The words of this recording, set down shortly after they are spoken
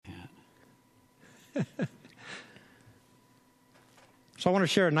So I want to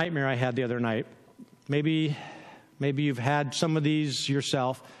share a nightmare I had the other night. Maybe you've had some of these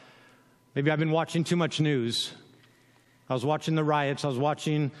yourself. Maybe I've been watching too much news. I was watching the riots. I was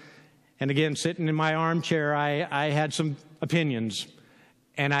watching, and again, sitting in my armchair, I had some opinions.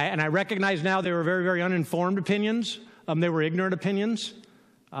 And I recognize now they were very, very uninformed opinions. They were ignorant opinions.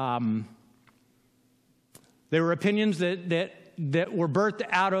 They were opinions that were birthed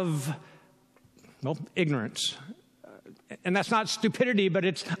out of, ignorance. And that's not stupidity,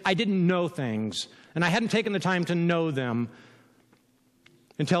 but I didn't know things. And I hadn't taken the time to know them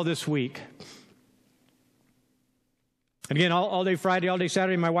until this week. And again, all day Friday, all day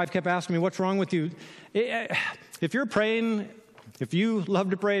Saturday, my wife kept asking me, what's wrong with you? If you're praying, if you love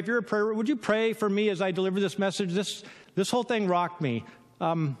to pray, if you're a prayer, would you pray for me as I deliver this message? This whole thing rocked me.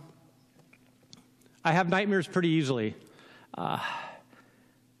 I have nightmares pretty easily.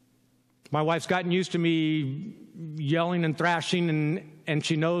 My wife's gotten used to me yelling and thrashing, and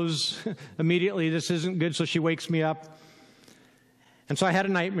she knows immediately this isn't good, so she wakes me up. And so I had a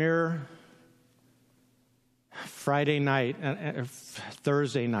nightmare Friday night,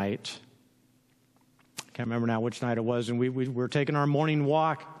 Thursday night. I can't remember now which night it was, and we were taking our morning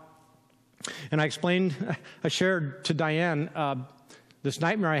walk. And I shared to Diane this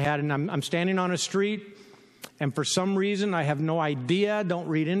nightmare I had, and I'm standing on a street, and for some reason, I have no idea, don't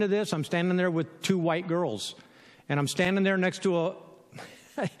read into this, I'm standing there with two white girls. And I'm standing there next to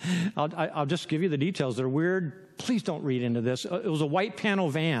I'll just give you the details. They're weird. Please don't read into this. It was a white panel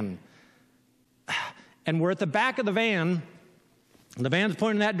van. And we're at the back of the van. The van's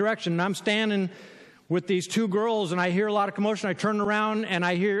pointing in that direction, and I'm standing with these two girls, and I hear a lot of commotion. I turn around, and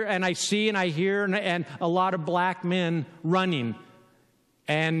I hear, and I see, and I hear, and a lot of black men running.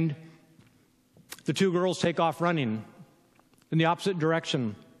 And the two girls take off running in the opposite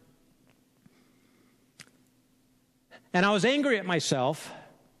direction. And I was angry at myself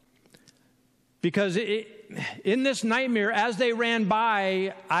because in this nightmare, as they ran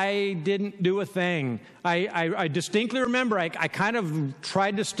by, I didn't do a thing. I distinctly remember I kind of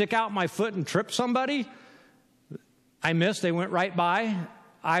tried to stick out my foot and trip somebody. I missed. They went right by.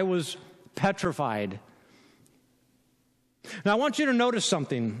 I was petrified. Now, I want you to notice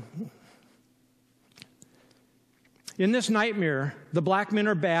something. In this nightmare, the black men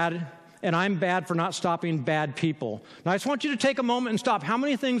are bad, and I'm bad for not stopping bad people. Now, I just want you to take a moment and stop. How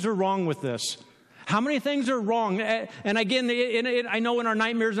many things are wrong with this? How many things are wrong? And again, I know in our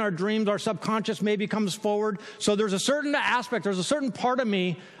nightmares and our dreams, our subconscious maybe comes forward. So there's a certain aspect, there's a certain part of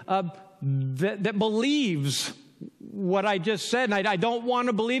me that believes what I just said. And I don't want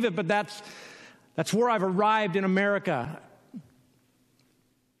to believe it, but that's where I've arrived in America.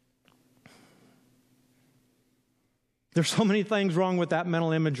 There's so many things wrong with that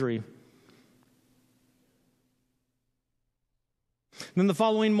mental imagery. Then the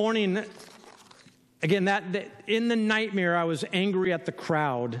following morning, again, that in the nightmare, I was angry at the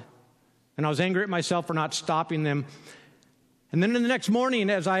crowd, and I was angry at myself for not stopping them. And then in the next morning,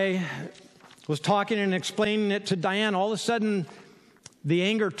 as I was talking and explaining it to Diane, all of a sudden, the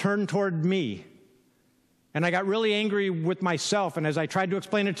anger turned toward me. And I got really angry with myself. And as I tried to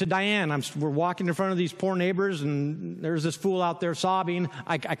explain it to Diane, we're walking in front of these poor neighbors, and there's this fool out there sobbing.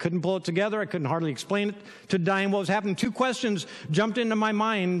 I couldn't pull it together. I couldn't hardly explain it to Diane what was happening. Two questions jumped into my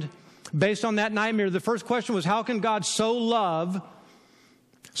mind based on that nightmare. The first question was, how can God so love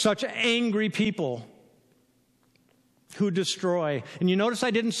such angry people who destroy? And you notice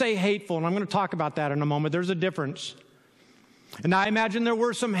I didn't say hateful, and I'm going to talk about that in a moment. There's a difference. And I imagine there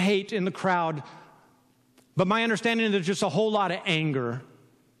were some hate in the crowd, but my understanding is there's just a whole lot of anger.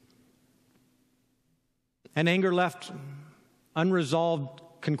 And anger left unresolved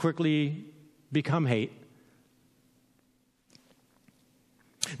can quickly become hate.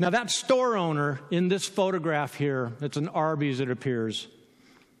 Now that store owner in this photograph here, it's an Arby's, it appears.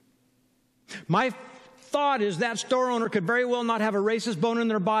 My thought is that store owner could very well not have a racist bone in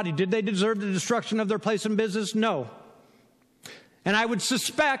their body. Did they deserve the destruction of their place in business? No. And I would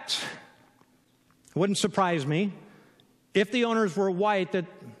suspect, it wouldn't surprise me, if the owners were white, that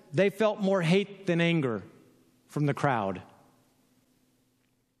they felt more hate than anger from the crowd.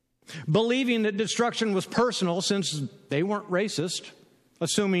 Believing that destruction was personal since they weren't racist,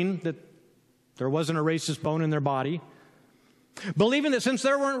 assuming that there wasn't a racist bone in their body. Believing that since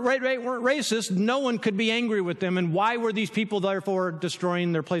they weren't racist, no one could be angry with them, and why were these people therefore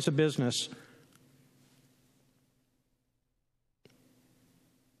destroying their place of business?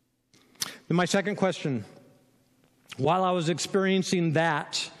 Then my second question, while I was experiencing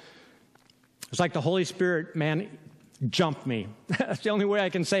that, it's like the Holy Spirit, man, jumped me. That's the only way I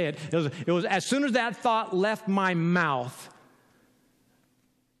can say it. It was as soon as that thought left my mouth,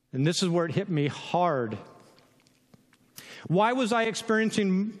 and this is where it hit me hard. Why was I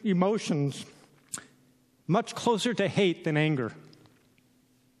experiencing emotions much closer to hate than anger?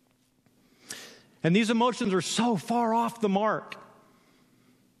 And these emotions are so far off the mark.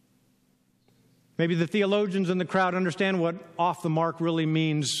 Maybe the theologians in the crowd understand what off the mark really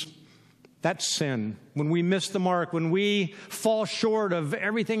means. That's sin. When we miss the mark, when we fall short of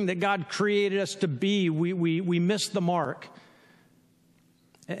everything that God created us to be, we miss the mark.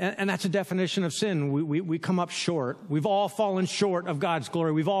 And that's a definition of sin. We come up short. We've all fallen short of God's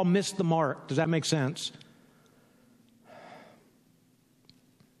glory. We've all missed the mark. Does that make sense?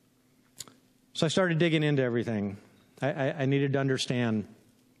 So I started digging into everything. I needed to understand.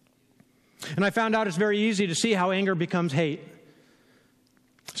 And I found out it's very easy to see how anger becomes hate.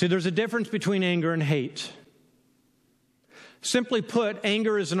 See, there's a difference between anger and hate. Simply put,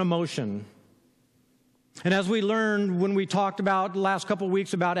 anger is an emotion. And as we learned when we talked about the last couple of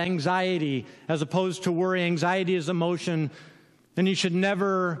weeks about anxiety as opposed to worry, anxiety is emotion, and you should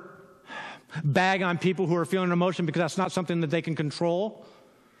never bag on people who are feeling emotion because that's not something that they can control.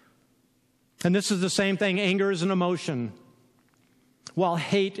 And this is the same thing. Anger is an emotion, while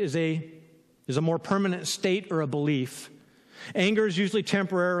hate is a more permanent state or a belief. Anger is usually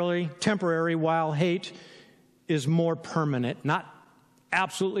temporary, while hate is more permanent. Not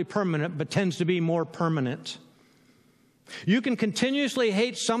absolutely permanent, but tends to be more permanent. You can continuously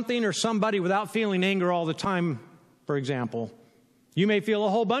hate something or somebody without feeling anger all the time, for example. You may feel a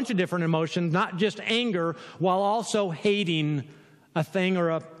whole bunch of different emotions, not just anger, while also hating a thing or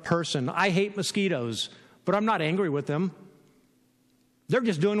a person. I hate mosquitoes, but I'm not angry with them. They're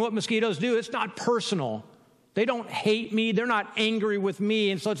just doing what mosquitoes do. It's not personal. They don't hate me. They're not angry with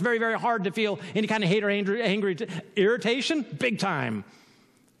me. And so it's very, very hard to feel any kind of hate or angry irritation. Big time.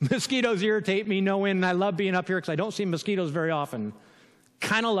 Mosquitoes irritate me no end. And I love being up here because I don't see mosquitoes very often.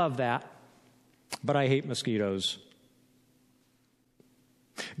 Kind of love that. But I hate mosquitoes.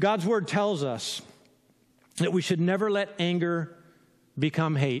 God's word tells us that we should never let anger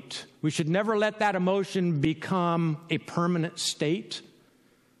become hate. We should never let that emotion become a permanent state.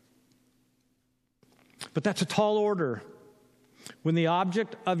 But that's a tall order. When the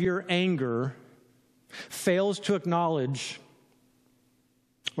object of your anger fails to acknowledge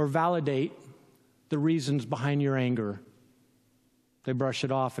or validate the reasons behind your anger, they brush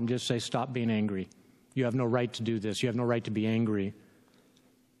it off and just say, stop being angry. You have no right to do this. You have no right to be angry.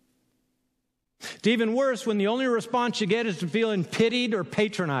 It's even worse when the only response you get is to feeling pitied or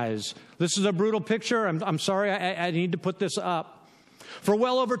patronized. This is a brutal picture. I'm sorry, I need to put this up. For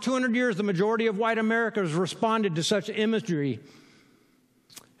well over 200 years, the majority of white America has responded to such imagery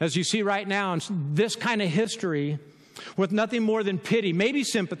as you see right now, and this kind of history with nothing more than pity, maybe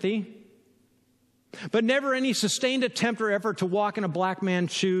sympathy, but never any sustained attempt or effort to walk in a black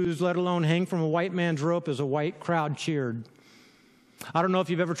man's shoes, let alone hang from a white man's rope as a white crowd cheered. I don't know if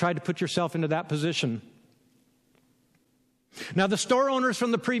you've ever tried to put yourself into that position. Now, the store owners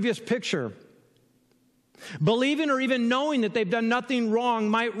from the previous picture, believing or even knowing that they've done nothing wrong,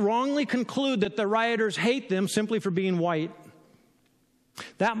 might wrongly conclude that the rioters hate them simply for being white.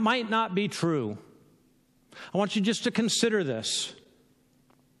 That might not be true. I want you just to consider this.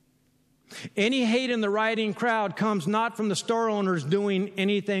 Any hate in the rioting crowd comes not from the store owners doing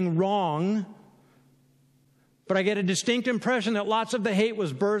anything wrong, but I get a distinct impression that lots of the hate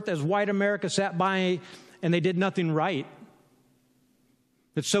was birthed as white America sat by and they did nothing right.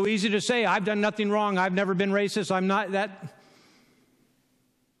 It's so easy to say, I've done nothing wrong. I've never been racist. I'm not that.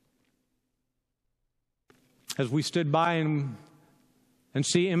 As we stood by and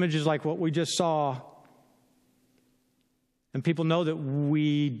see images like what we just saw, and people know that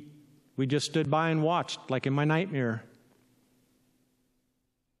we just stood by and watched, like in my nightmare.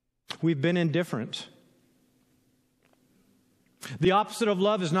 We've been indifferent. The opposite of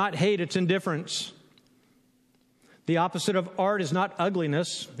love is not hate, it's indifference. The opposite of art is not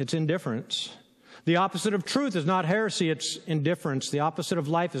ugliness, it's indifference. The opposite of truth is not heresy, it's indifference. The opposite of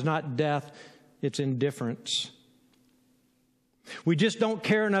life is not death, it's indifference. We just don't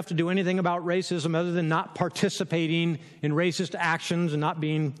care enough to do anything about racism other than not participating in racist actions and not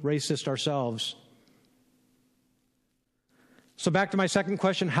being racist ourselves. So back to my second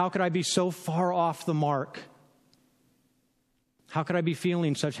question, how could I be so far off the mark? How could I be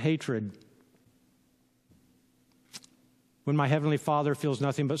feeling such hatred when my Heavenly Father feels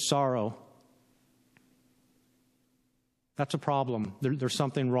nothing but sorrow? That's a problem. There's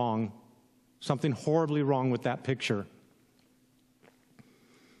something wrong, something horribly wrong with that picture.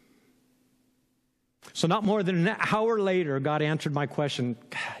 So not more than an hour later, God answered my question.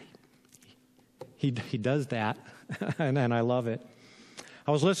 He does that, and I love it.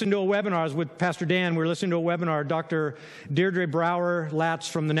 I was listening to a webinar. I was with Pastor Dan. We were listening to a webinar. Dr. Deirdre Brower-Latz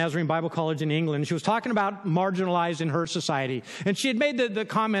from the Nazarene Bible College in England. She was talking about marginalized in her society. And she had made the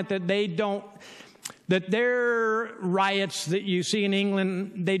comment that that their riots that you see in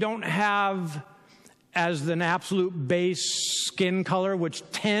England, they don't have as an absolute base skin color, which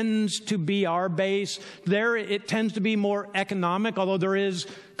tends to be our base. There, it tends to be more economic, although there is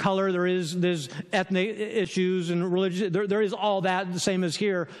color, there's ethnic issues and religious, there is all that, the same as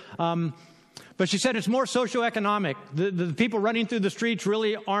here. But she said it's more socioeconomic. The people running through the streets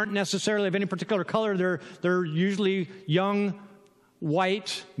really aren't necessarily of any particular color. They're usually young,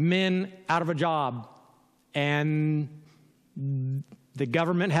 white men out of a job. And the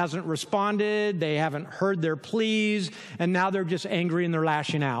government hasn't responded. They haven't heard their pleas. And now they're just angry and they're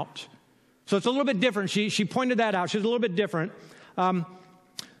lashing out. So it's a little bit different. She pointed that out. She's a little bit different.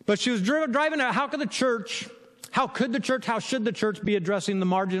 But she was driving out, how should the church be addressing the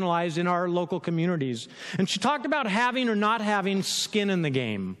marginalized in our local communities? And she talked about having or not having skin in the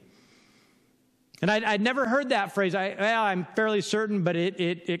game. And I'd never heard that phrase. I'm fairly certain, but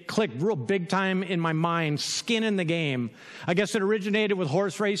it clicked real big time in my mind. Skin in the game. I guess it originated with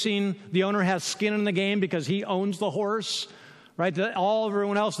horse racing. The owner has skin in the game because he owns the horse, right?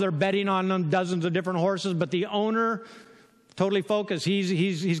 Everyone else, they're betting on dozens of different horses, but the owner, totally focused.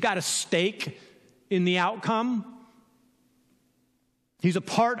 He's got a stake in the outcome. He's a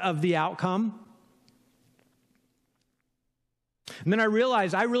part of the outcome. And then I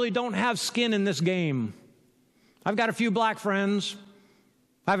realized I really don't have skin in this game. I've got a few black friends.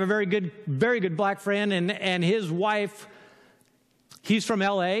 I have a very good black friend, and his wife, he's from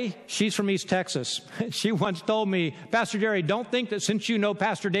L.A., she's from East Texas. She once told me, Pastor Jerry, don't think that since you know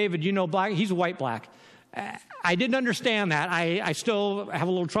Pastor David, you know black. He's white black. I didn't understand that. I still have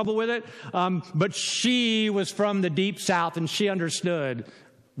a little trouble with it. But she was from the deep South, and she understood,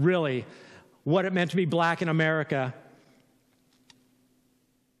 really, what it meant to be black in America.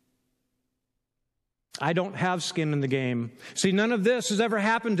 I don't have skin in the game. See, none of this has ever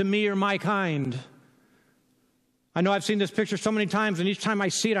happened to me or my kind. I know I've seen this picture so many times, and each time I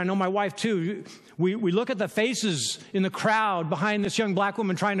see it, I know my wife too. We look at the faces in the crowd behind this young black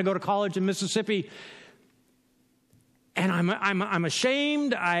woman trying to go to college in Mississippi, and I'm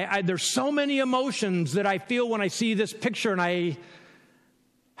ashamed. There's so many emotions that I feel when I see this picture, and I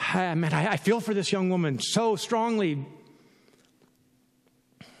feel for this young woman so strongly.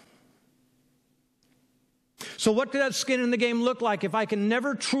 So what does skin in the game look like if I can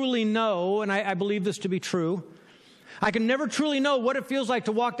never truly know, and I believe this to be true, I can never truly know what it feels like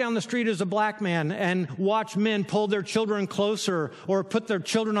to walk down the street as a black man and watch men pull their children closer or put their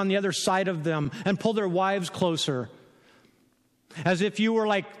children on the other side of them and pull their wives closer. As if you were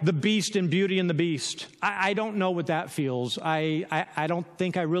like the beast in Beauty and the Beast. I don't know what that feels. I don't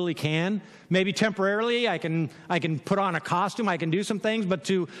think I really can. Maybe temporarily I can put on a costume, I can do some things, but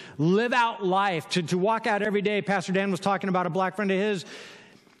to live out life, to walk out every day. Pastor Dan was talking about a black friend of his.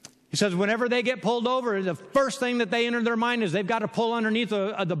 He says whenever they get pulled over, the first thing that they enter their mind is they've got to pull underneath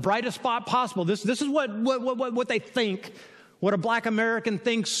the brightest spot possible. This is what they think, what a black American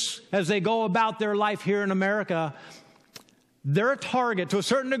thinks as they go about their life here in America. They're a target to a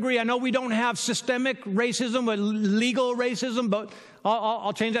certain degree. I know we don't have systemic racism, but legal racism, but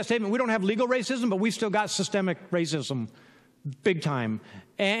I'll change that statement. We don't have legal racism, but we still got systemic racism, big time.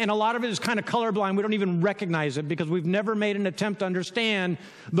 And a lot of it is kind of colorblind. We don't even recognize it because we've never made an attempt to understand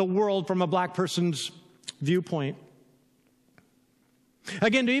the world from a black person's viewpoint.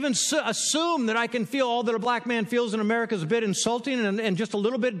 Again, to even assume that I can feel all that a black man feels in America is a bit insulting and just a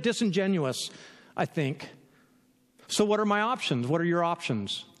little bit disingenuous, I think. So what are my options? What are your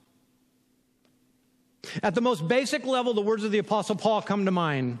options? At the most basic level, the words of the Apostle Paul come to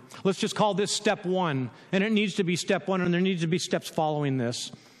mind. Let's just call this step one. And it needs to be step one, and there needs to be steps following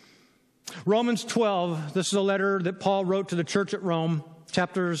this. Romans 12, this is a letter that Paul wrote to the church at Rome,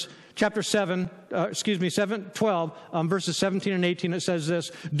 chapter 12, verses 17 and 18. It says this: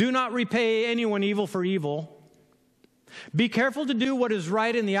 do not repay anyone evil for evil. Be careful to do what is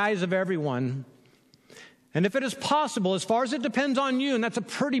right in the eyes of everyone. And if it is possible, as far as it depends on you, and that's a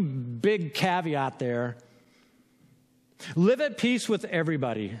pretty big caveat there, live at peace with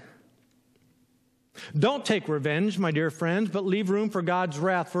everybody. Don't take revenge, my dear friends, but leave room for God's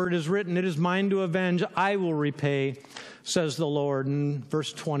wrath, for it is written, it is mine to avenge, I will repay, says the Lord. In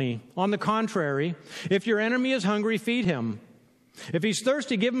verse 20, on the contrary, if your enemy is hungry, feed him. If he's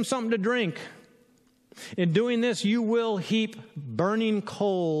thirsty, give him something to drink. In doing this, you will heap burning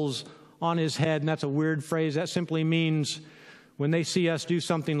coals on his head, and that's a weird phrase. That simply means when they see us do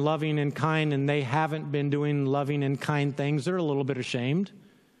something loving and kind and they haven't been doing loving and kind things, they're a little bit ashamed.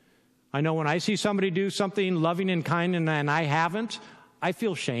 I know when I see somebody do something loving and kind and I haven't, I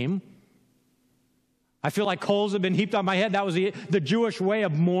feel shame. I feel like coals have been heaped on my head. That was the Jewish way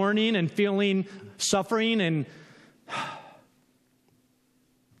of mourning and feeling suffering. And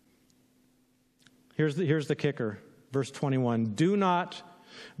here's the kicker, verse 21. Do not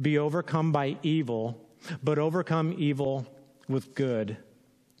be overcome by evil, but overcome evil with good.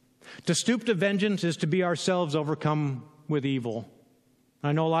 To stoop to vengeance is to be ourselves overcome with evil.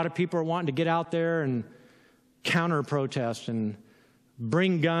 I know a lot of people are wanting to get out there and counter-protest and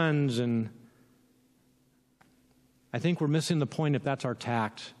bring guns, and I think we're missing the point if that's our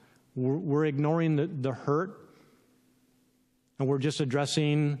tact. We're ignoring the hurt, and we're just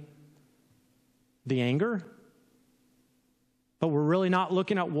addressing the anger, but we're really not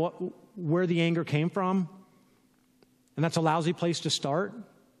looking at where the anger came from, and that's a lousy place to start.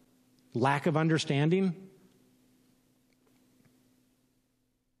 Lack of understanding.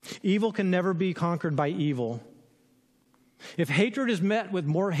 Evil can never be conquered by evil. If hatred is met with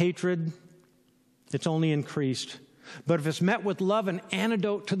more hatred, it's only increased. But if it's met with love, an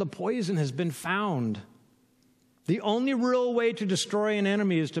antidote to the poison has been found. The only real way to destroy an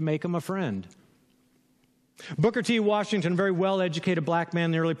enemy is to make him a friend. Booker T. Washington, a very well-educated black man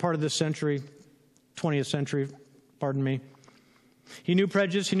in the early part of this century, 20th century, pardon me. He knew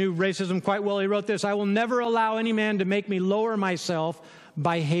prejudice, he knew racism quite well. He wrote this: I will never allow any man to make me lower myself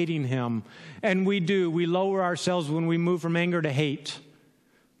by hating him. And we do. We lower ourselves when we move from anger to hate.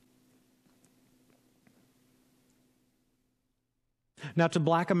 Now, to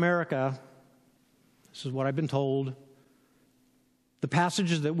black America, this is what I've been told. The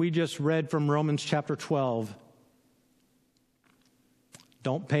passages that we just read from Romans chapter 12.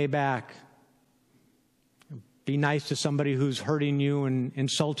 Don't pay back. Be nice to somebody who's hurting you and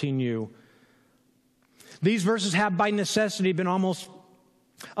insulting you. These verses have by necessity been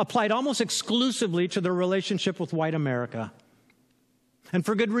applied almost exclusively to their relationship with white America. And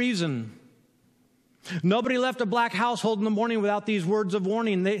for good reason. Nobody left a black household in the morning without these words of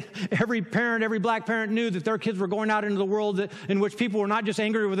warning. Every black parent knew that their kids were going out into the world in which people were not just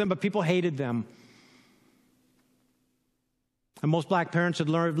angry with them, but people hated them. And most black parents had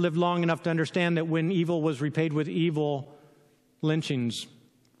lived long enough to understand that when evil was repaid with evil, lynchings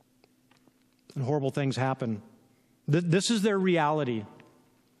and horrible things happen. This is their reality.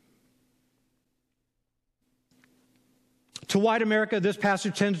 To white America, this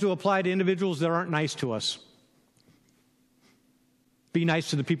passage tends to apply to individuals that aren't nice to us. Be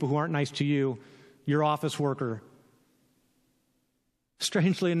nice to the people who aren't nice to you, your office worker.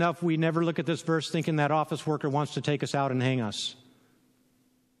 Strangely enough, we never look at this verse thinking that office worker wants to take us out and hang us.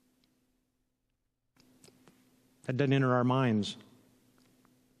 That doesn't enter our minds.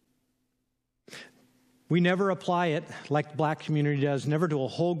 We never apply it like the black community does, never to a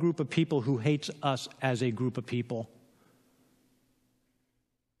whole group of people who hates us as a group of people.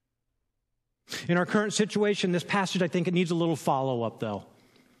 In our current situation, this passage, I think it needs a little follow-up, though.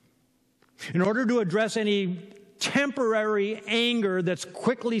 In order to address any temporary anger that's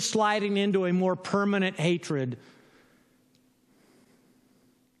quickly sliding into a more permanent hatred,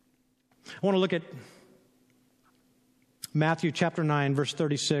 I want to look at Matthew chapter 9, verse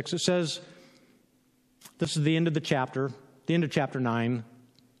 36. It says, this is the end of the chapter, the end of chapter 9.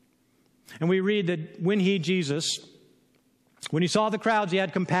 And we read that when Jesus, when he saw the crowds, he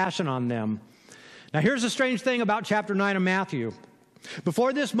had compassion on them. Now, here's the strange thing about chapter 9 of Matthew.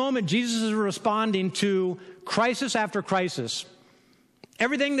 Before this moment, Jesus is responding to crisis after crisis.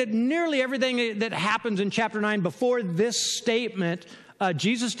 Nearly everything that happens in chapter 9 before this statement,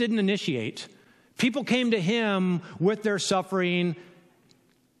 Jesus didn't initiate. People came to him with their suffering,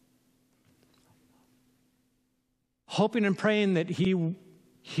 hoping and praying that he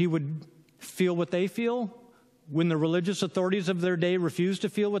would feel what they feel when the religious authorities of their day refused to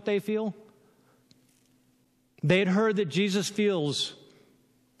feel what they feel. They had heard that Jesus feels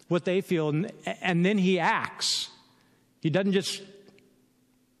what they feel, and then he acts. He doesn't just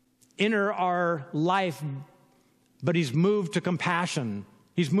enter our life, but he's moved to compassion.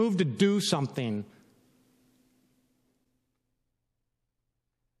 He's moved to do something.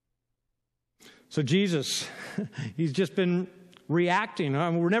 So Jesus, he's just been reacting.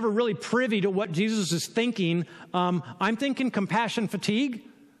 We're never really privy to what Jesus is thinking. I'm thinking compassion fatigue.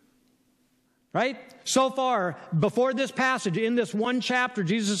 Right? So far, before this passage, in this one chapter,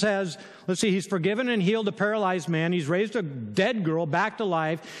 Jesus says, let's see, he's forgiven and healed a paralyzed man. He's raised a dead girl back to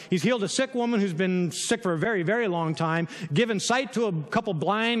life. He's healed a sick woman who's been sick for a very, very long time, given sight to a couple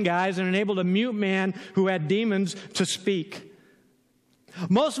blind guys, and enabled a mute man who had demons to speak.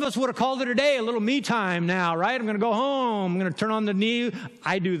 Most of us would have called it a day, a little me time now, right? I'm going to go home. I'm going to turn on the news.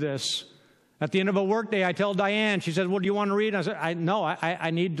 I do this. At the end of a workday, I tell Diane, she says, well, do you want to read? I said, I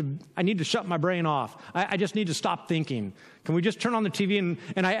need to shut my brain off. I just need to stop thinking. Can we just turn on the TV?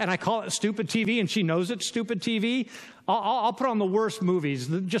 And I call it stupid TV, and she knows it's stupid TV. I'll put on the worst movies,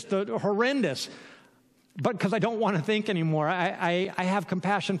 just the horrendous. But because I don't want to think anymore, I have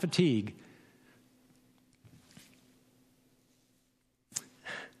compassion fatigue.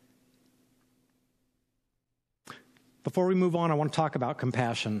 Before we move on, I want to talk about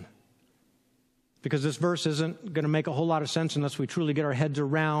compassion. Because this verse isn't going to make a whole lot of sense unless we truly get our heads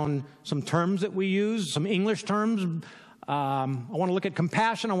around some terms that we use, some English terms. I want to look at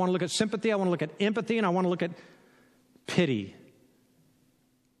compassion. I want to look at sympathy. I want to look at empathy. And I want to look at pity.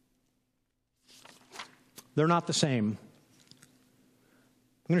 They're not the same.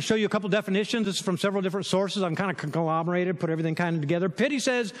 I'm going to show you a couple definitions. This is from several different sources. I'm kind of conglomerated, put everything kind of together. Pity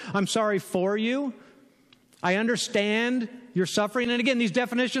says, I'm sorry for you. I understand your suffering. And again, these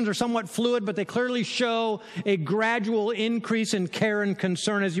definitions are somewhat fluid, but they clearly show a gradual increase in care and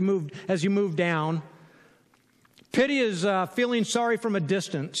concern as you move down. Pity is feeling sorry from a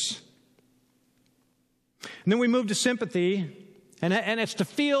distance. And then we move to sympathy, and it's to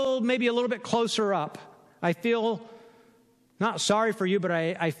feel maybe a little bit closer up. I feel not sorry for you, but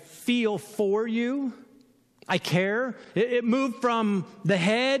I feel for you. I care. It moved from the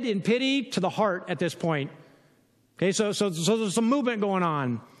head in pity to the heart at this point. Okay, so there's some movement going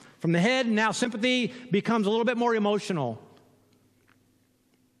on. From the head, and now sympathy becomes a little bit more emotional.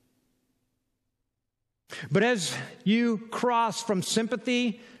 But as you cross from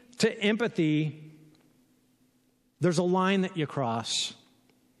sympathy to empathy, there's a line that you cross.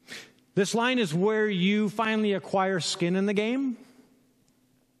 This line is where you finally acquire skin in the game.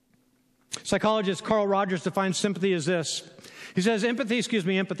 Psychologist Carl Rogers defines sympathy as this. He says, empathy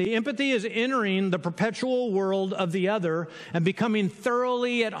is entering the perpetual world of the other and becoming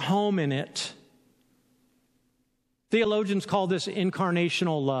thoroughly at home in it. Theologians call this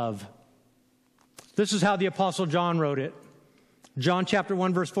incarnational love. This is how the Apostle John wrote it. John chapter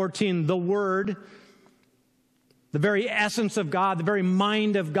 1, verse 14, the Word, the very essence of God, the very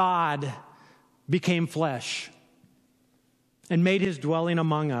mind of God, became flesh and made his dwelling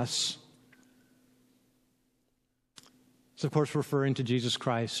among us. It's, of course, referring to Jesus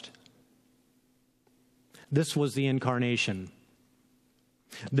Christ. This was the incarnation.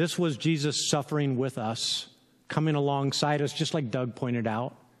 This was Jesus suffering with us, coming alongside us, just like Doug pointed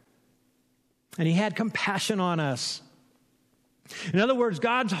out. And he had compassion on us. In other words,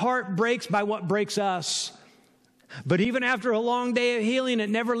 God's heart breaks by what breaks us. But even after a long day of healing, it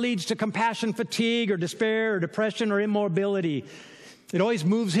never leads to compassion fatigue or despair or depression or immobility. It always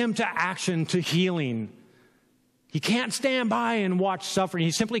moves him to action, to healing. He can't stand by and watch suffering.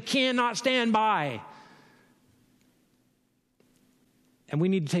 He simply cannot stand by. And we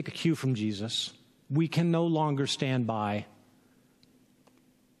need to take a cue from Jesus. We can no longer stand by.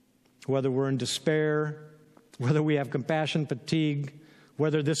 Whether we're in despair, whether we have compassion fatigue,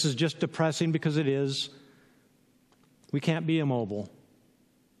 whether this is just depressing because it is, we can't be immobile.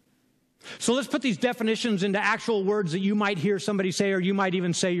 So let's put these definitions into actual words that you might hear somebody say, or you might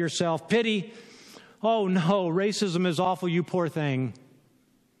even say yourself. Pity. Oh no, racism is awful, you poor thing.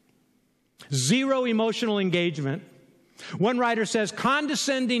 Zero emotional engagement. One writer says,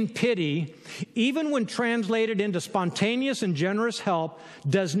 condescending pity, even when translated into spontaneous and generous help,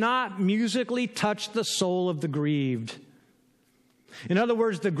 does not musically touch the soul of the grieved. In other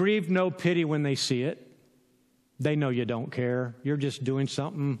words, the grieved know pity when they see it. They know you don't care. You're just doing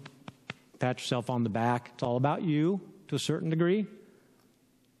something. Pat yourself on the back. It's all about you to a certain degree.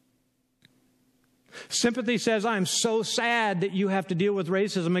 Sympathy says, I'm so sad that you have to deal with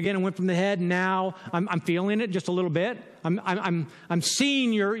racism again. It went from the head, and now I'm feeling it just a little bit. I'm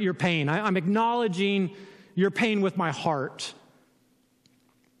seeing your pain. I'm acknowledging your pain with my heart.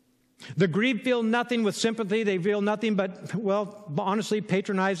 The grieved feel nothing with sympathy. They feel nothing but, well, honestly,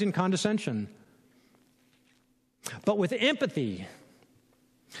 patronizing condescension. But with empathy,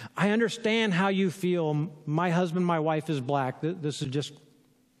 I understand how you feel. My husband, my wife is black. This is just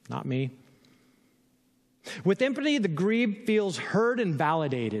not me. With empathy, the grieved feels heard and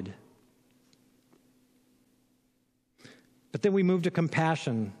validated. But then we move to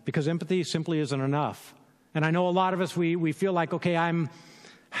compassion, because empathy simply isn't enough. And I know a lot of us, we feel like, okay, I'm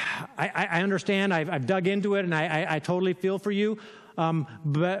I understand. I've dug into it, and I totally feel for you.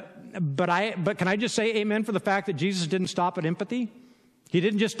 But can I just say amen for the fact that Jesus didn't stop at empathy? He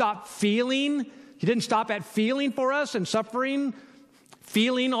didn't just stop feeling. He didn't stop at feeling for us and suffering,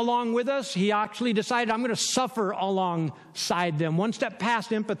 feeling along with us. He actually decided, I'm going to suffer alongside them, one step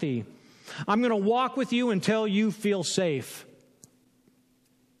past empathy. I'm going to walk with you until you feel safe.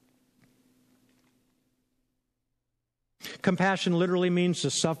 Compassion literally means to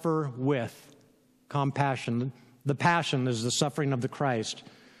suffer with. Compassion. The passion is the suffering of the Christ.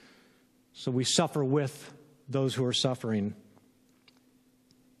 So we suffer with those who are suffering.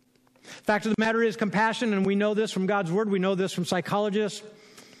 Fact of the matter is, compassion, and we know this from God's Word, we know this from psychologists,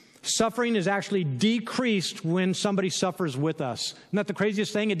 suffering is actually decreased when somebody suffers with us. Isn't that the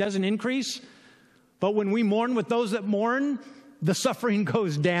craziest thing? It doesn't increase. But when we mourn with those that mourn, the suffering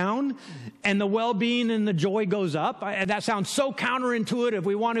goes down and the well-being and the joy goes up. That sounds so counterintuitive.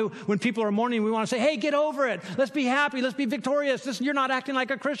 When people are mourning, we want to say, hey, get over it. Let's be happy. Let's be victorious. You're not acting like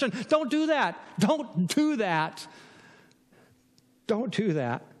a Christian. Don't do that. Don't do that. Don't do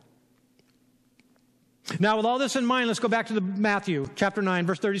that. Now, with all this in mind, let's go back to Matthew chapter 9,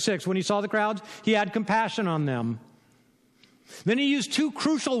 verse 36. When he saw the crowds, he had compassion on them. Then he used two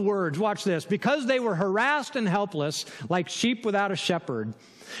crucial words. Watch this. Because they were harassed and helpless, like sheep without a shepherd.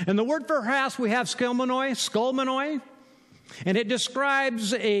 And the word for harassed, we have skolmanoi, and it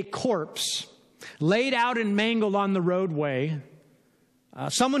describes a corpse laid out and mangled on the roadway.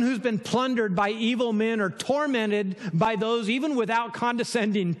 Someone who's been plundered by evil men or tormented by those even without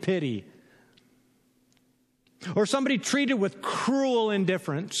condescending pity. Or somebody treated with cruel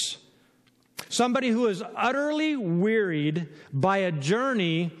indifference. Somebody who is utterly wearied by a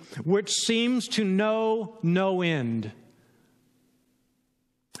journey which seems to know no end.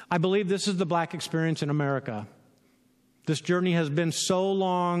 I believe this is the black experience in America. This journey has been so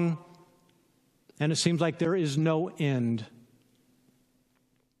long, and it seems like there is no end.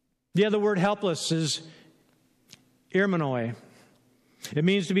 The other word helpless is irmanoi. It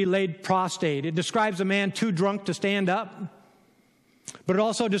means to be laid prostrate. It describes a man too drunk to stand up. But it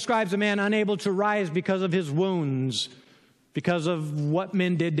also describes a man unable to rise because of his wounds, because of what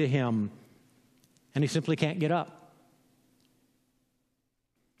men did to him. And he simply can't get up.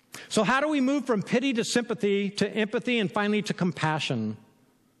 So how do we move from pity to sympathy to empathy and finally to compassion?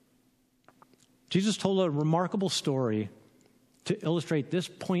 Jesus told a remarkable story to illustrate this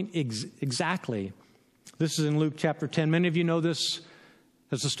point exactly. This is in Luke chapter 10. Many of you know this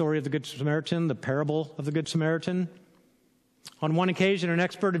as the story of the Good Samaritan, the parable of the Good Samaritan. On one occasion, an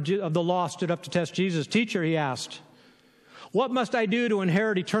expert of the law stood up to test Jesus. Teacher, he asked, what must I do to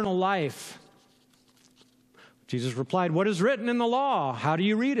inherit eternal life? Jesus replied, what is written in the law? How do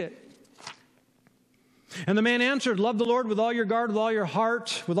you read it? And the man answered, love the Lord with all your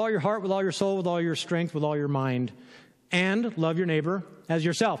heart, with all your heart, with all your soul, with all your strength, with all your mind, and love your neighbor as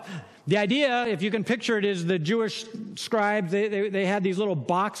yourself. The idea, if you can picture it, is the Jewish scribes, they had these little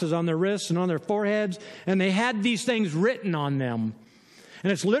boxes on their wrists and on their foreheads, and they had these things written on them.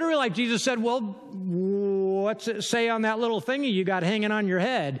 And it's literally like Jesus said, well, what's it say on that little thingy you got hanging on your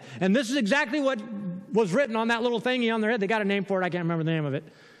head? And this is exactly what was written on that little thingy on their head. They got a name for it. I can't remember the name of it.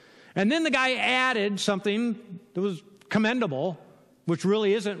 And then the guy added something that was commendable, which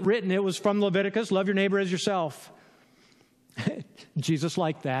really isn't written. It was from Leviticus, love your neighbor as yourself. Jesus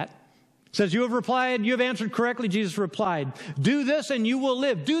liked that. Says, you have answered correctly, Jesus replied. Do this and you will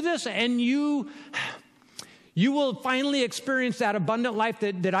live. Do this and you will finally experience that abundant life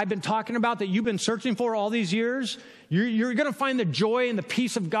that I've been talking about, that you've been searching for all these years. You're going to find the joy and the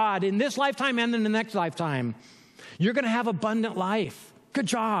peace of God in this lifetime and in the next lifetime. You're going to have abundant life. Good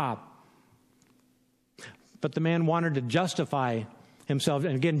job. But the man wanted to justify himself.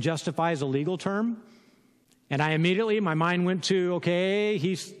 And again, justify is a legal term. And my mind went to, okay,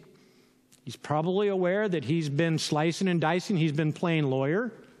 he's probably aware that he's been slicing and dicing. He's been playing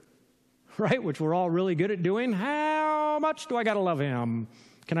lawyer, right? Which we're all really good at doing. How much do I got to love him?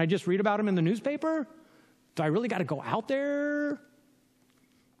 Can I just read about him in the newspaper? Do I really got to go out there?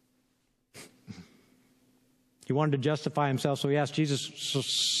 He wanted to justify himself, so he asked Jesus,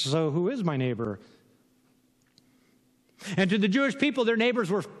 so who is my neighbor? And to the Jewish people, their neighbors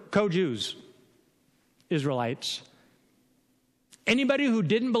were co-Jews, Israelites. Anybody who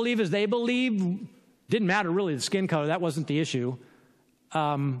didn't believe as they believed, didn't matter really the skin color, that wasn't the issue.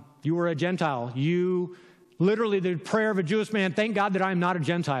 You were a Gentile. Literally the prayer of a Jewish man, thank God that I'm not a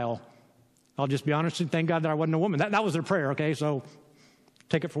Gentile. I'll just be honest and thank God that I wasn't a woman. That was their prayer, okay? So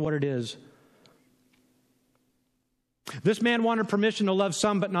take it for what it is. This man wanted permission to love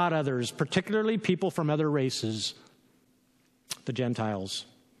some but not others, particularly people from other races, the Gentiles.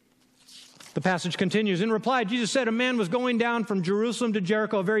 The passage continues. In reply, Jesus said, a man was going down from Jerusalem to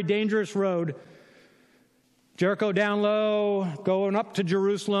Jericho, a very dangerous road. Jericho down low, going up to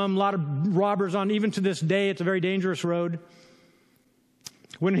Jerusalem, a lot of robbers on. Even to this day, it's a very dangerous road.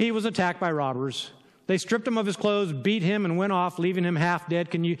 When he was attacked by robbers, they stripped him of his clothes, beat him, and went off, leaving him half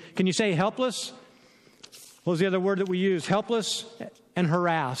dead. Can you say helpless? What was the other word that we used? Helpless and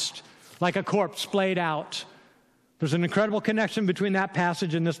harassed, like a corpse splayed out. There's an incredible connection between that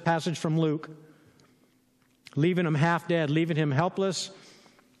passage and this passage from Luke. Leaving him half dead, leaving him helpless,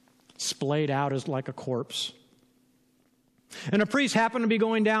 splayed out as like a corpse. And a priest happened to be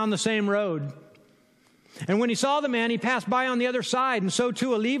going down the same road. And when he saw the man, he passed by on the other side. And so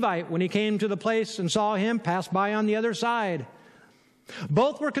too a Levite, when he came to the place and saw him, passed by on the other side.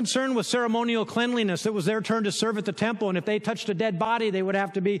 Both were concerned with ceremonial cleanliness. It was their turn to serve at the temple. And if they touched a dead body, they were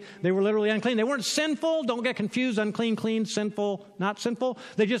literally unclean. They weren't sinful. Don't get confused. Unclean, clean, sinful, not sinful.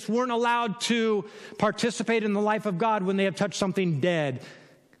 They just weren't allowed to participate in the life of God when they had touched something dead.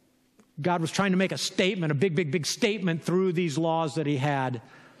 God was trying to make a statement, a big, big, big statement through these laws that he had.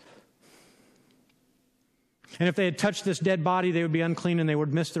 And if they had touched this dead body, they would be unclean and they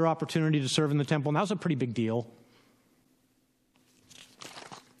would miss their opportunity to serve in the temple. And that was a pretty big deal.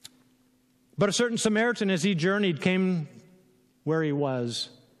 But a certain Samaritan, as he journeyed, came where he was.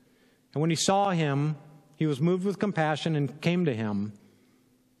 And when he saw him, he was moved with compassion and came to him,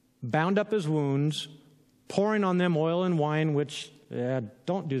 bound up his wounds, pouring on them oil and wine, which,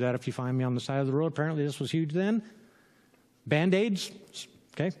 don't do that if you find me on the side of the road. Apparently this was huge then. Band-Aids.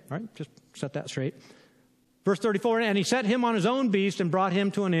 Okay, all right, just set that straight. Verse 34, and he set him on his own beast and brought him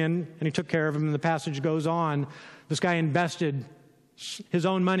to an inn, and he took care of him. And the passage goes on. This guy invested his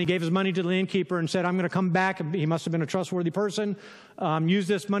own money, gave his money to the innkeeper and said, I'm going to come back. He must have been a trustworthy person. Use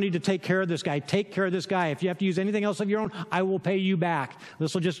this money to take care of this guy. Take care of this guy. If you have to use anything else of your own, I will pay you back.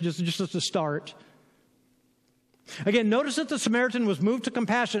 This will just as a start. Again, notice that the Samaritan was moved to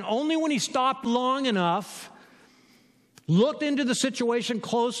compassion only when he stopped long enough, looked into the situation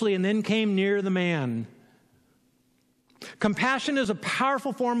closely, and then came near the man. Compassion is a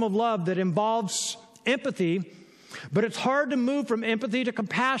powerful form of love that involves empathy, but it's hard to move from empathy to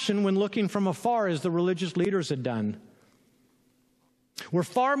compassion when looking from afar, as the religious leaders had done. We're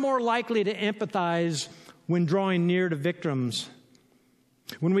far more likely to empathize when drawing near to victims.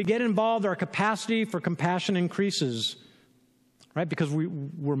 When we get involved, our capacity for compassion increases, right? Because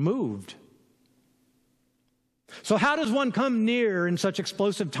we're moved. So how does one come near in such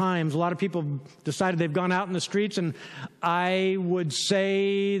explosive times? A lot of people decided they've gone out in the streets, and I would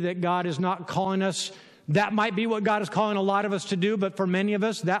say that God is not calling us. That might be what God is calling a lot of us to do, but for many of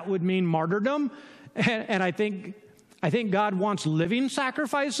us, that would mean martyrdom. And I think God wants living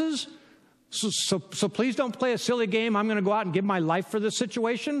sacrifices. So please don't play a silly game. I'm going to go out and give my life for this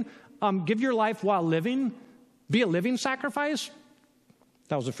situation. Give your life while living. Be a living sacrifice.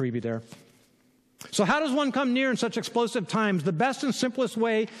 That was a freebie there. So how does one come near in such explosive times? The best and simplest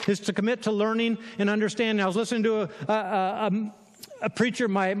way is to commit to learning and understanding. I was listening to a preacher,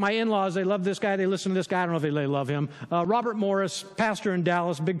 my in-laws, they love this guy. They listen to this guy. I don't know if they love him. Robert Morris, pastor in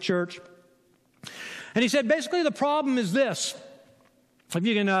Dallas, big church. And he said, basically the problem is this. If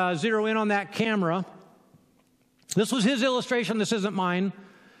you can zero in on that camera. This was his illustration. This isn't mine.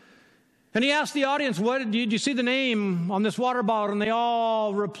 And he asked the audience, did you see the name on this water bottle? And they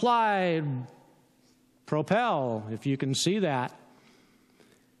all replied, Propel, if you can see that.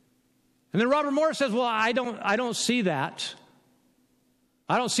 And then Robert Morris says, well, I don't see that.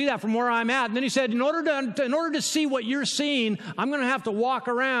 I don't see that from where I'm at. And then he said, in order to see what you're seeing, I'm going to have to walk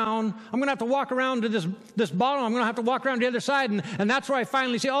around. I'm going to have to walk around to this bottle. I'm going to have to walk around to the other side. And that's where I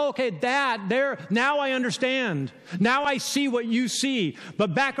finally see, oh, okay, now I understand. Now I see what you see.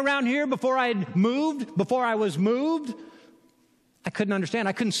 But back around here, before I was moved, I couldn't understand.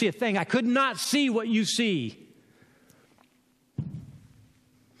 I couldn't see a thing. I could not see what you see.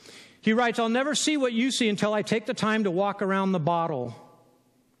 He writes, I'll never see what you see until I take the time to walk around the bottle.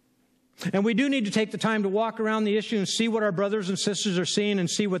 And we do need to take the time to walk around the issue and see what our brothers and sisters are seeing and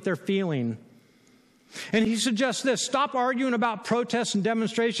see what they're feeling. And he suggests this: stop arguing about protests and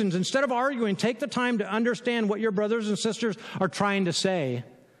demonstrations. Instead of arguing, take the time to understand what your brothers and sisters are trying to say.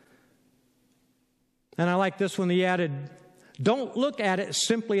 And I like this one. He added, don't look at it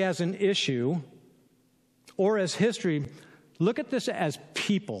simply as an issue or as history. Look at this as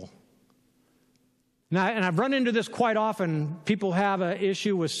people. Now, and I've run into this quite often. People have an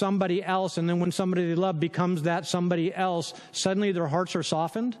issue with somebody else, and then when somebody they love becomes that somebody else, suddenly their hearts are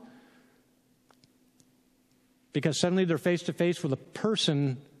softened. Because suddenly they're face to face with a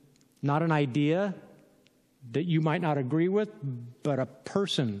person, not an idea that you might not agree with, but a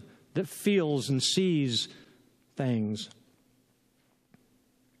person that feels and sees things.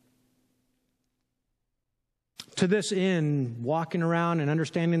 To this end, walking around and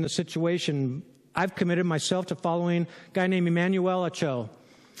understanding the situation, I've committed myself to following a guy named Emmanuel Acho.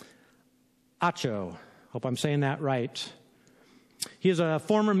 Hope I'm saying that right. He is a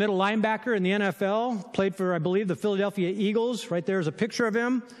former middle linebacker in the NFL, played for, I believe, the Philadelphia Eagles. Right there is a picture of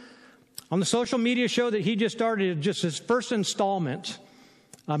him. On the social media show that he just started, just his first installment,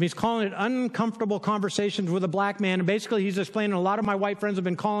 he's calling it Uncomfortable Conversations with a Black Man. And basically, he's explaining, a lot of my white friends have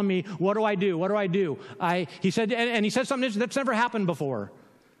been calling me, what do I do? What do I do? He said something that's never happened before.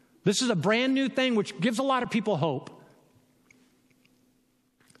 This is a brand new thing, which gives a lot of people hope.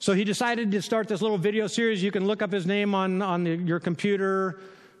 So he decided to start this little video series. You can look up his name on your computer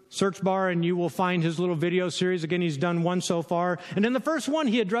search bar, and you will find his little video series. Again, he's done one so far. And in the first one,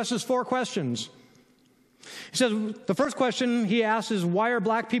 he addresses 4 questions. He says, the first question he asks is, why are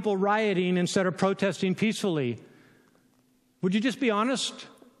black people rioting instead of protesting peacefully? Would you just be honest?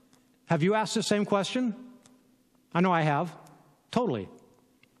 Have you asked the same question? I know I have. Totally.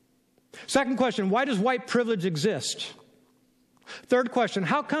 Second question, why does white privilege exist? Third question,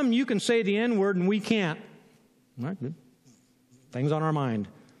 how come you can say the N-word and we can't? All right, good. Things on our mind.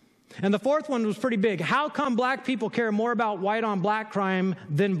 And the fourth one was pretty big. How come black people care more about white on black crime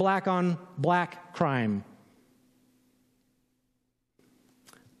than black on black crime?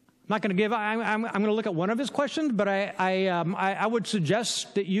 I'm not going to give, I'm going to look at one of his questions, but I would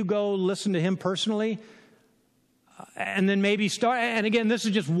suggest that you go listen to him personally. And then maybe start, and again, this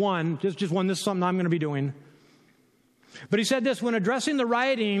is just one, this is something I'm going to be doing. But he said this, when addressing the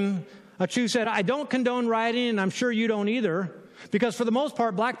rioting, Achu said, I don't condone rioting, and I'm sure you don't either, because for the most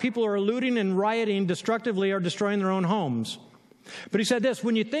part, black people are looting and rioting destructively or destroying their own homes. But he said this,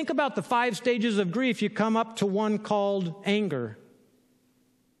 when you think about the 5 stages of grief, you come up to one called anger.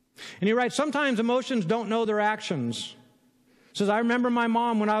 And he writes, sometimes emotions don't know their actions. He says, I remember my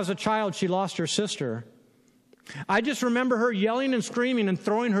mom when I was a child, she lost her sister. I just remember her yelling and screaming and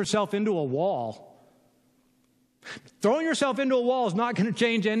throwing herself into a wall. Throwing yourself into a wall is not going to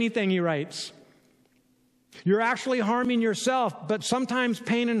change anything, he writes. You're actually harming yourself, but sometimes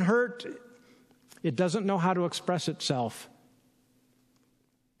pain and hurt, it doesn't know how to express itself.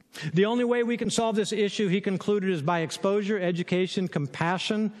 The only way we can solve this issue, he concluded, is by exposure, education,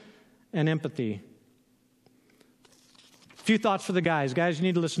 compassion, and empathy. A few thoughts for the guys. Guys, you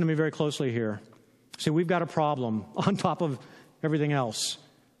need to listen to me very closely here. See, we've got a problem on top of everything else.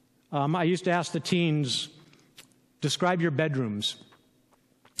 I used to ask the teens, describe your bedrooms.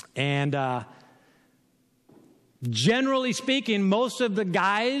 And generally speaking, most of the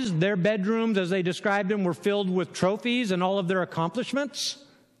guys, their bedrooms, as they described them, were filled with trophies and all of their accomplishments,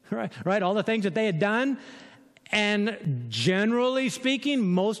 right? All the things that they had done. And generally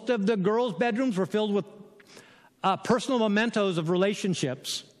speaking, most of the girls' bedrooms were filled with personal mementos of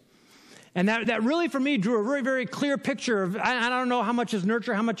relationships. And that really, for me, drew a very, very clear picture of, I don't know how much is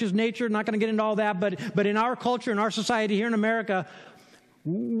nurture, how much is nature, not going to get into all that, but in our culture, in our society here in America,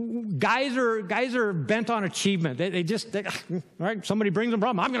 guys are bent on achievement. They right? Somebody brings them a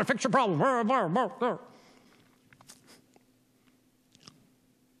problem, I'm going to fix your problem.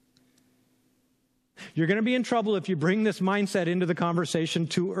 You're going to be in trouble if you bring this mindset into the conversation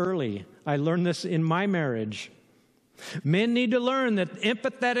too early. I learned this in my marriage. Men need to learn that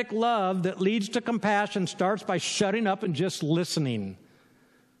empathetic love that leads to compassion starts by shutting up and just listening.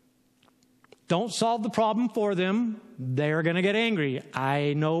 Don't solve the problem for them. They're going to get angry.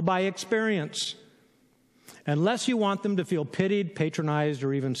 I know by experience. Unless you want them to feel pitied, patronized,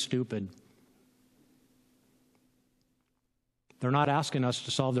 or even stupid. They're not asking us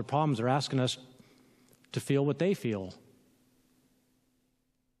to solve their problems. They're asking us to feel what they feel.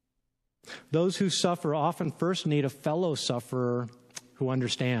 Those who suffer often first need a fellow sufferer who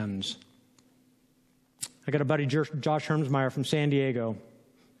understands. I got a buddy, Josh Hermsmeyer from San Diego.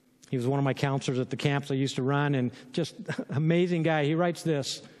 He was one of my counselors at the camps I used to run, and just amazing guy. He writes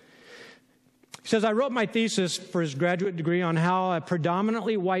this. He says, I wrote my thesis for his graduate degree on how a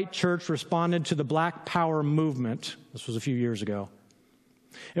predominantly white church responded to the Black Power movement. This was a few years ago.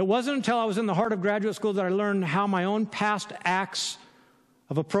 It wasn't until I was in the heart of graduate school that I learned how my own past acts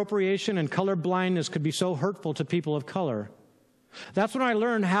of appropriation and color blindness could be so hurtful to people of color. That's when I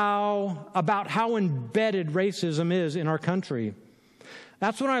learned about how embedded racism is in our country.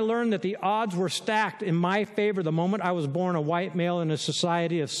 That's when I learned that the odds were stacked in my favor the moment I was born a white male in a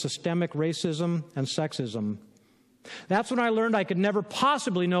society of systemic racism and sexism. That's when I learned I could never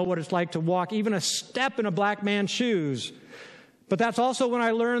possibly know what it's like to walk even a step in a black man's shoes. But that's also when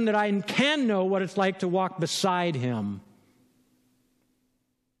I learned that I can know what it's like to walk beside him.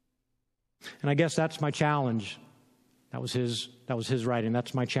 And I guess that's my challenge. That was his writing.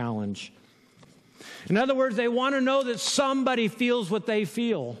 That's my challenge. In other words, they want to know that somebody feels what they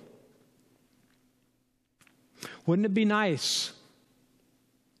feel. Wouldn't it be nice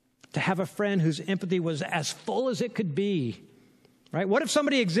to have a friend whose empathy was as full as it could be? Right? What if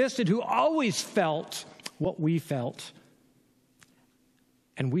somebody existed who always felt what we felt?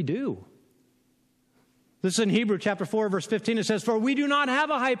 And we do. This is in Hebrews chapter 4, verse 15. It says, "For we do not have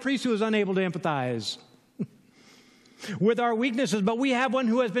a high priest who is unable to empathize with our weaknesses, but we have one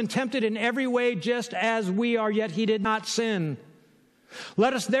who has been tempted in every way just as we are, yet he did not sin.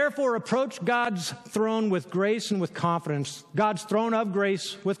 Let us therefore approach God's throne with grace and with confidence," God's throne of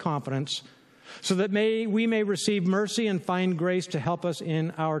grace with confidence, "so that we may receive mercy and find grace to help us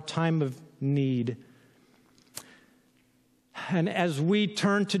in our time of need." And as we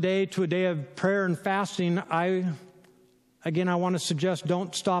turn today to a day of prayer and fasting, I want to suggest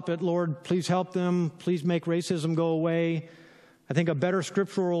don't stop it. Lord, please help them. Please make racism go away. I think a better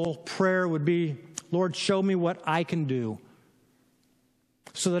scriptural prayer would be, Lord, show me what I can do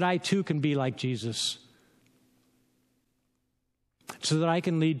so that I too can be like Jesus, so that I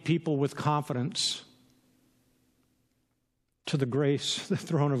can lead people with confidence to the grace, the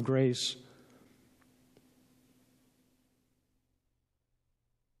throne of grace.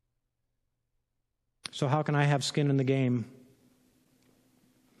 So how can I have skin in the game?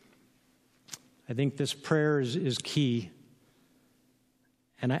 I think this prayer is key.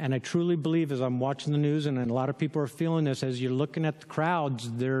 And I truly believe, as I'm watching the news, and a lot of people are feeling this, as you're looking at the crowds,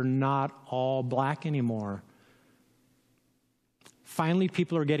 they're not all black anymore. Finally,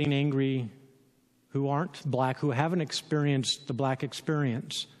 people are getting angry who aren't black, who haven't experienced the black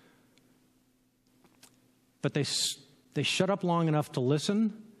experience. But they shut up long enough to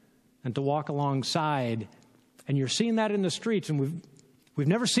listen and to walk alongside. And you're seeing that in the streets, and we've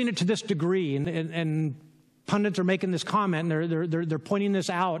never seen it to this degree. And pundits are making this comment, and they're pointing this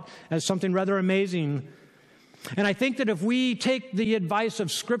out as something rather amazing. And I think that if we take the advice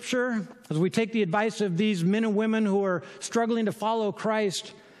of Scripture, as we take the advice of these men and women who are struggling to follow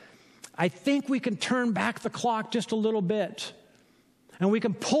Christ, I think we can turn back the clock just a little bit. And we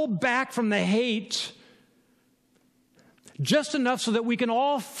can pull back from the hate just enough so that we can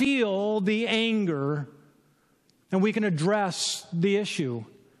all feel the anger and we can address the issue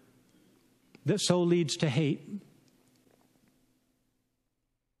that so leads to hate.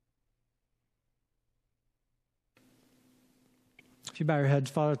 If you bow your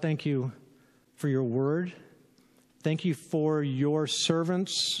heads, Father, thank you for your word. Thank you for your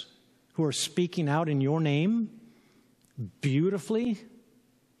servants who are speaking out in your name beautifully,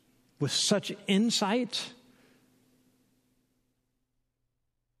 with such insight.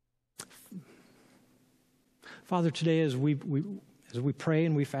 Father, today as we pray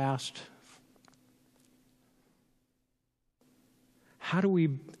and we fast, how do we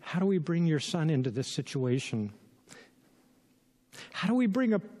bring your Son into this situation? How do we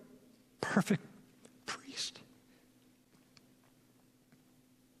bring a perfect priest?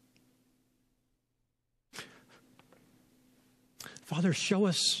 Father, show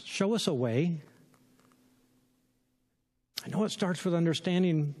us a way. I know it starts with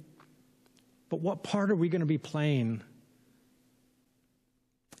understanding, but what part are we going to be playing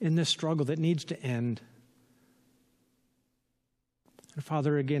in this struggle that needs to end? And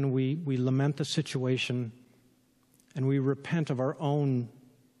Father, again, we lament the situation and we repent of our own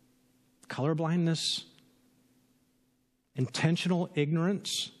colorblindness, intentional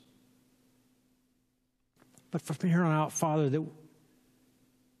ignorance. But from here on out, Father,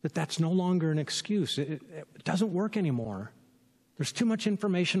 that's no longer an excuse. It doesn't work anymore. There's too much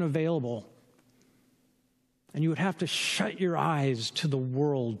information available. And you would have to shut your eyes to the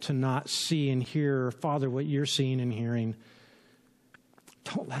world to not see and hear, Father, what you're seeing and hearing.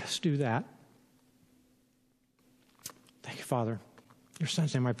 Don't let us do that. Thank you, Father. In your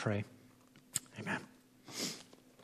Son's name I pray. Amen.